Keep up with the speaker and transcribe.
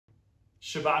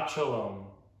Shabbat Shalom.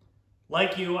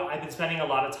 Like you, I've been spending a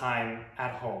lot of time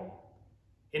at home.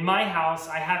 In my house,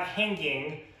 I have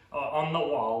hanging on the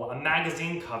wall a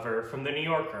magazine cover from The New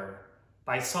Yorker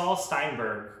by Saul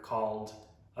Steinberg called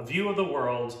A View of the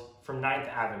World from 9th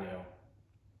Avenue.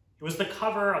 It was the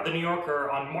cover of The New Yorker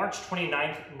on March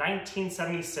 29th,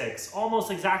 1976,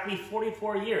 almost exactly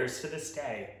 44 years to this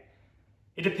day.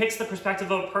 It depicts the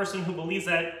perspective of a person who believes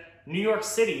that New York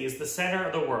City is the center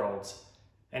of the world,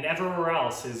 and everywhere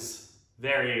else is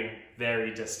very,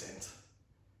 very distant.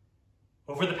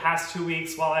 Over the past 2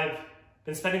 weeks, while I've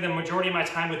been spending the majority of my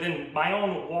time within my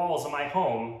own walls of my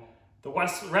home, the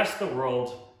rest of the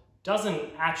world doesn't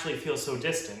actually feel so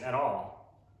distant at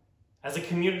all. As a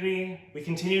community, we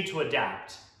continue to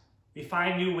adapt. We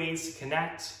find new ways to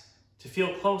connect, to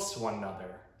feel close to one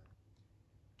another.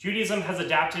 Judaism has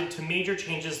adapted to major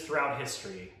changes throughout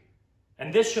history.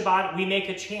 And this Shabbat, we make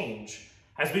a change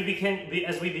as we begin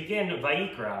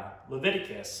Vayikra,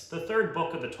 Leviticus, the third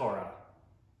book of the Torah.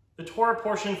 The Torah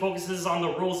portion focuses on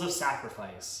the rules of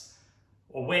sacrifice,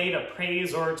 a way to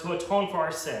praise or to atone for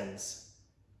our sins.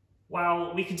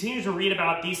 While we continue to read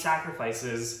about these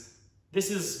sacrifices,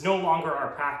 this is no longer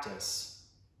our practice.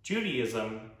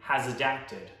 Judaism has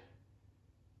adapted.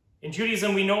 In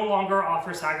Judaism, we no longer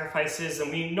offer sacrifices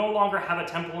and we no longer have a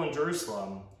temple in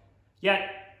Jerusalem.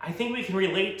 Yet, I think we can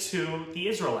relate to the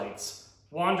Israelites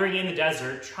wandering in the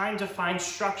desert, trying to find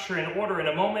structure and order in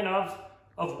a moment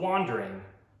of wandering,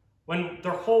 when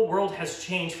their whole world has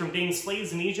changed from being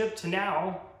slaves in Egypt to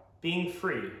now being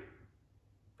free.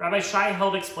 Rabbi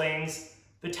Held explains,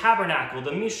 the tabernacle,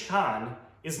 the Mishkan,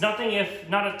 is nothing if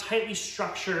not a tightly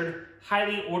structured,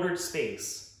 highly ordered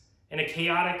space. In a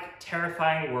chaotic,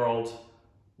 terrifying world,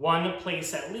 one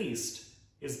place at least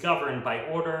is governed by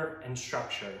order and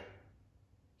structure.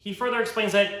 He further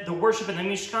explains that the worship in the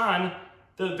Mishkan,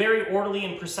 the very orderly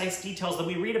and precise details that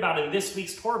we read about in this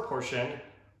week's Torah portion,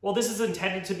 well, this is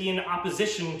intended to be in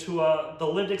opposition to the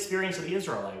lived experience of the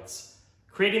Israelites,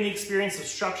 creating the experience of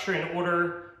structure and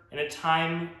order in a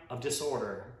time of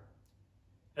disorder.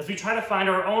 As we try to find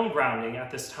our own grounding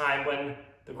at this time when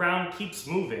the ground keeps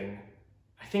moving,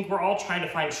 I think we're all trying to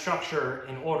find structure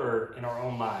and order in our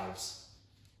own lives.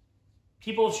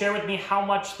 People have shared with me how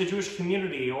much the Jewish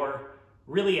community, or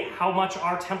really how much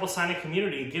our Temple Sinai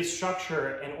community, gives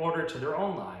structure and order to their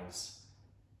own lives.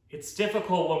 It's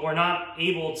difficult when we're not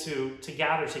able to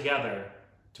gather together,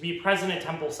 to be present at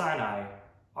Temple Sinai,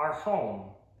 our home.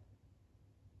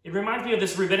 It reminds me of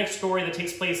this rabbinic story that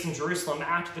takes place in Jerusalem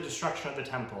after the destruction of the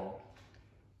temple.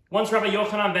 Once Rabbi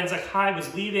Yochanan ben Zakkai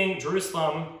was leaving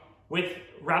Jerusalem with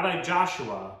Rabbi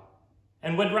Joshua,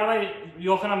 and when Rabbi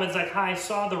Yochanan ben Zakkai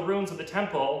saw the ruins of the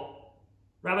temple,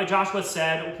 Rabbi Joshua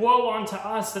said, "Woe unto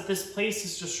us that this place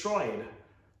is destroyed,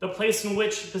 the place in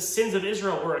which the sins of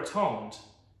Israel were atoned."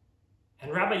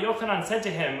 And Rabbi Yochanan said to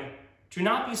him, "Do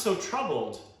not be so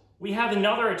troubled. We have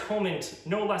another atonement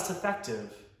no less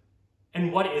effective."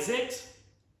 And what is it?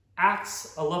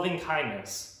 Acts of loving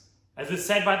kindness. As is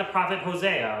said by the prophet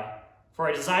Hosea, "For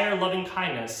I desire loving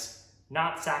kindness,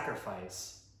 not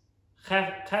sacrifice.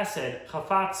 Chesed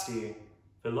chafatzti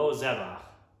v'lo zevach."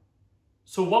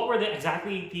 So what were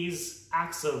exactly these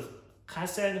acts of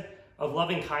chesed, of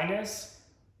loving kindness?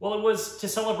 Well, it was to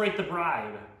celebrate the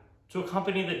bride, to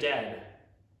accompany the dead,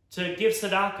 to give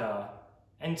tzedakah,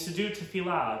 and to do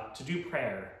tefillah, to do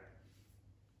prayer.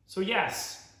 So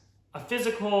yes, a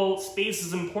physical space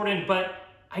is important, but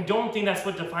I don't think that's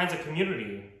what defines a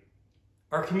community.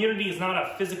 Our community is not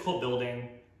a physical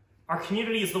building. Our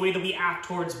community is the way that we act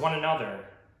towards one another.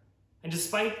 And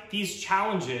despite these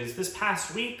challenges, this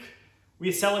past week, we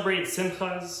have celebrated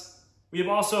simchas. We have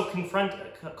also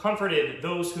comforted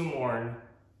those who mourn.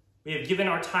 We have given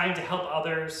our time to help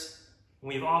others, and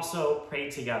we've also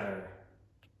prayed together.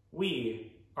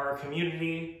 We are a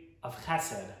community of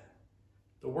chesed.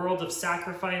 The word of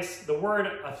sacrifice, the word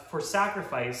for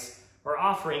sacrifice or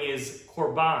offering is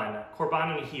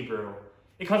korban in Hebrew.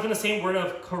 It comes from the same word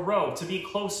of karov, to be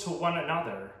close to one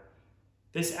another.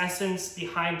 This essence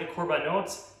behind the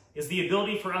korbanot is the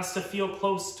ability for us to feel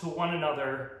close to one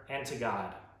another and to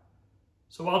God.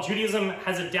 So while Judaism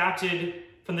has adapted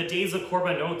from the days of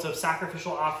korbanot, of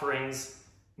sacrificial offerings,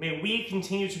 may we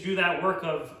continue to do that work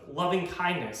of loving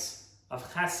kindness, of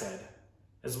chesed.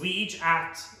 As each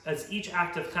act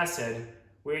of chesed,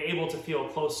 we're able to feel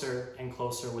closer and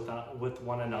closer with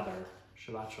one another.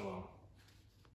 Shabbat Shalom.